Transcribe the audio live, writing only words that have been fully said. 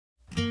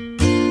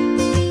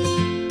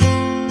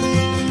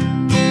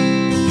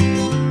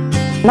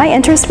My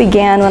interest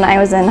began when I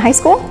was in high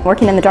school,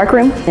 working in the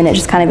darkroom, and it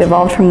just kind of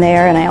evolved from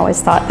there, and I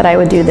always thought that I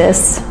would do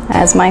this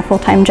as my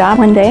full-time job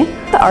one day.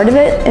 The art of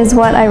it is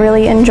what I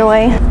really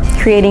enjoy,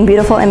 creating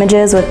beautiful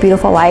images with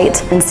beautiful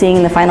light and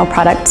seeing the final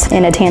product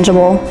in a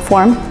tangible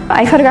form.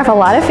 I photograph a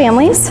lot of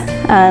families,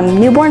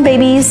 newborn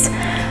babies,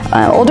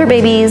 older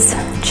babies,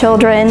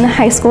 children,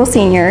 high school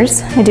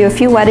seniors. I do a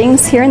few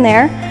weddings here and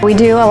there. We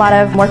do a lot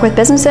of work with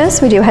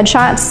businesses. We do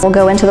headshots. We'll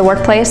go into the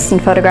workplace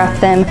and photograph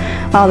them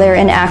while they're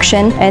in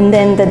action. And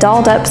then the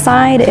dolled up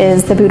side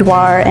is the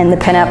boudoir, and the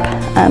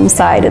pinup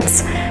side,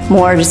 it's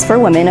more just for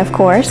women, of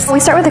course. We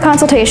start with a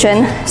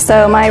consultation.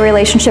 So my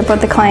relationship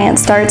with the client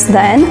starts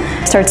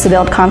to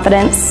build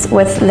confidence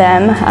with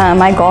them.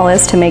 My goal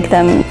is to make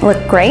them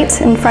look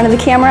great in front of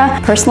the camera.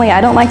 Personally, I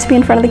don't like to be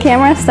in front of the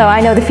camera, so I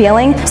know the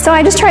feeling. So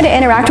I just try to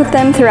interact with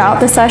them throughout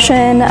the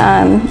session,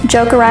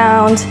 joke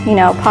around,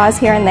 pause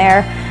here and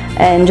there,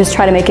 and just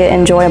try to make it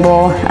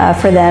enjoyable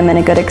for them and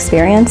a good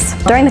experience.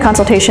 During the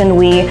consultation,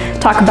 we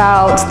talk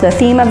about the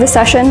theme of the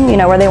session,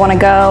 where they want to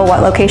go,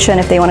 what location,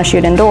 if they want to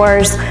shoot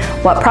indoors,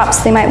 what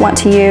props they might want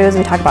to use.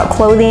 We talk about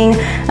clothing.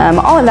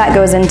 All of that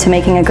goes into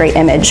making a great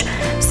image.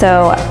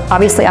 So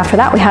obviously after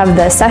that we have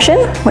the session,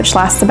 which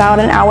lasts about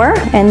an hour,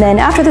 and then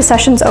after the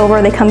session's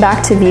over, they come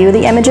back to view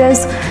the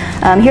images.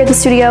 Here at the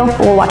studio,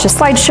 we'll watch a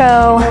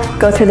slideshow,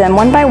 go through them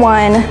one by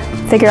one,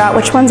 figure out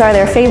which ones are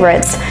their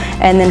favorites,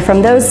 and then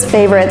from those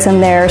favorites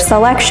and their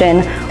selection,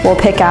 we'll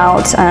pick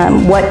out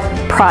what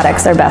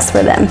products are best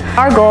for them.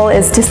 Our goal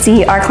is to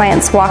see our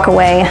clients walk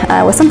away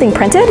with something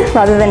printed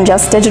rather than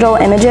just digital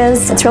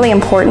images. It's really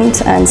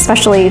important, and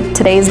especially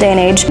today's day and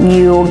age,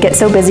 you get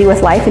so busy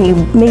with life and you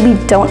maybe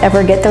don't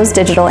ever get those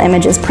digital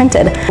images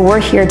printed. We're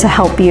here to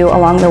help you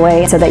along the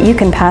way so that you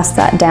can pass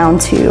that down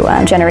to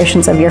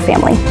generations of your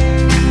family.